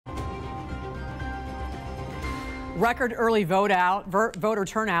Record early voter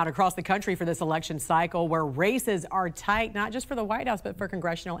turnout across the country for this election cycle, where races are tight, not just for the White House, but for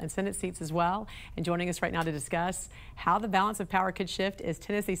congressional and Senate seats as well. And joining us right now to discuss how the balance of power could shift is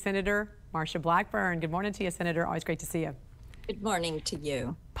Tennessee Senator Marsha Blackburn. Good morning to you, Senator. Always great to see you. Good morning to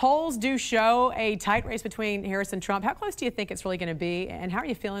you. Polls do show a tight race between Harris and Trump. How close do you think it's really going to be? And how are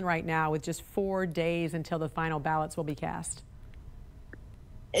you feeling right now with just 4 days until the final ballots will be cast?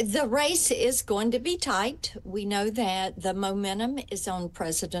 The race is going to be tight. We know that the momentum is on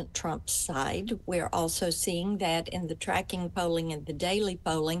President Trump's side. We're also seeing that in the tracking polling and the daily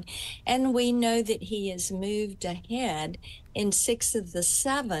polling. And we know that he has moved ahead in 6 of the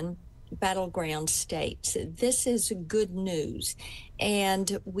 7 battleground states. This is good news.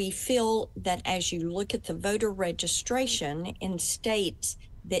 And we feel that as you look at the voter registration in states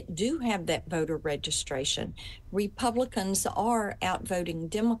that do have that voter registration, Republicans are outvoting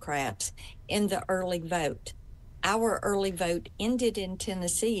Democrats in the early vote. Our early vote ended in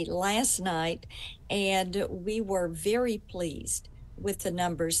Tennessee last night, and we were very pleased with the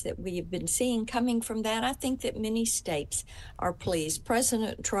numbers that we have been seeing coming from that. I think that many states are pleased.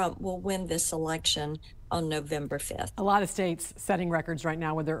 President Trump will win this election on November 5th. A lot of states setting records right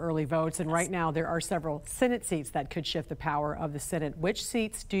now with their early votes, and right now there are several Senate seats that could shift the power of the Senate. Which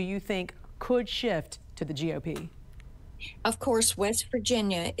seats do you think could shift to the GOP? Of course, West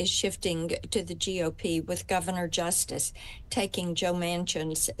Virginia is shifting to the GOP with Governor Justice taking Joe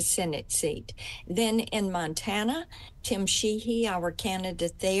Manchin's Senate seat. Then in Montana, Tim Sheehy, our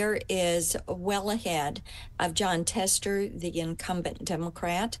candidate there, is well ahead of John Tester, the incumbent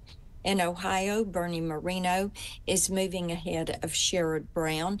Democrat. In Ohio, Bernie Moreno is moving ahead of Sherrod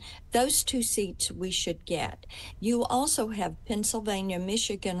Brown. Those 2 seats we should get. You also have Pennsylvania,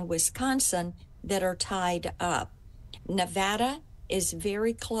 Michigan, Wisconsin that are tied up. Nevada is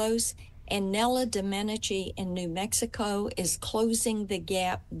very close, and Nella Domenici in New Mexico is closing the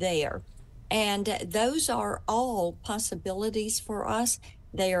gap there. And those are all possibilities for us.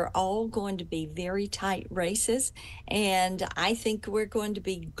 They are all going to be very tight races, and I think we're going to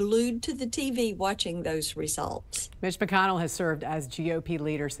be glued to the TV watching those results. Mitch McConnell has served as GOP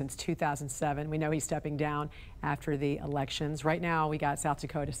leader since 2007. We know he's stepping down after the elections. Right now, we got South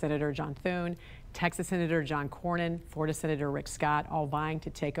Dakota Senator John Thune, Texas Senator John Cornyn, Florida Senator Rick Scott, all vying to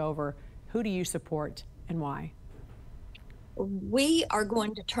take over. Who do you support and why? We are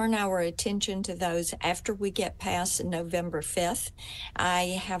going to turn our attention to those after we get past November 5th.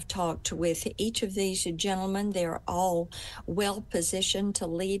 I have talked with each of these gentlemen. They're all well positioned to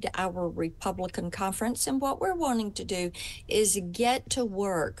lead our Republican conference. And what we're wanting to do is get to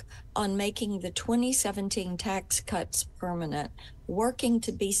work on making the 2017 tax cuts permanent, working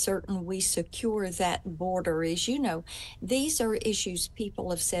to be certain we secure that border. As you know, these are issues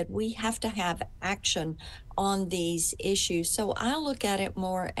people have said we have to have action on these issues. So I look at it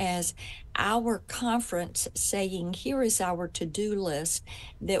more as our conference saying, here is our to-do list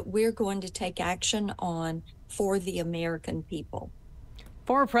that we're going to take action on for the American people.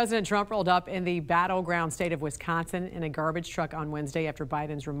 Former President Trump rolled up in the battleground state of Wisconsin in a garbage truck on Wednesday after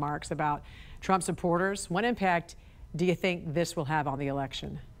Biden's remarks about Trump supporters. What impact do you think this will have on the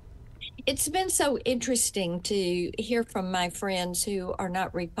election? It's been so interesting to hear from my friends who are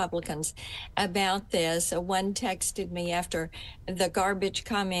not Republicans about this. One texted me after the garbage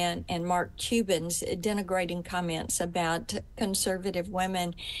comment and Mark Cuban's denigrating comments about conservative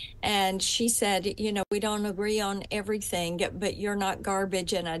women. And she said, you know, we don't agree on everything, but you're not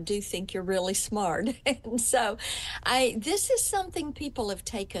garbage, and I do think you're really smart. And so this is something people have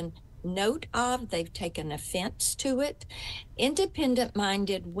taken note of. They've taken offense to it.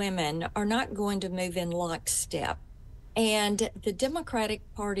 Independent-minded women are not going to move in lockstep. And the Democratic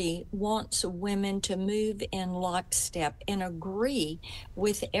Party wants women to move in lockstep and agree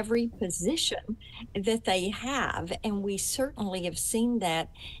with every position that they have. And we certainly have seen that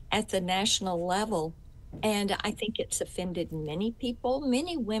at the national level. And I think it's offended many people,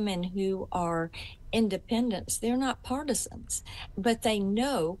 many women who are independents. They're not partisans, but they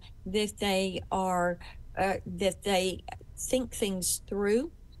know that they are, that they think things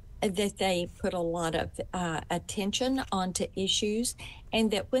through, that they put a lot of attention onto issues, and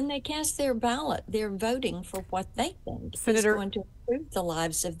that when they cast their ballot, they're voting for what they think is going to improve the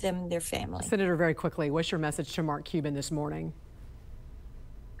lives of them and their family. Senator, very quickly, what's your message to Mark Cuban this morning?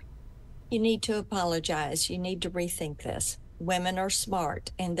 You need to apologize. You need to rethink this. Women are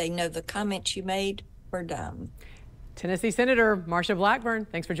smart, and they know the comments you made were dumb. Tennessee Senator Marsha Blackburn,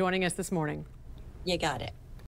 thanks for joining us this morning. You got it.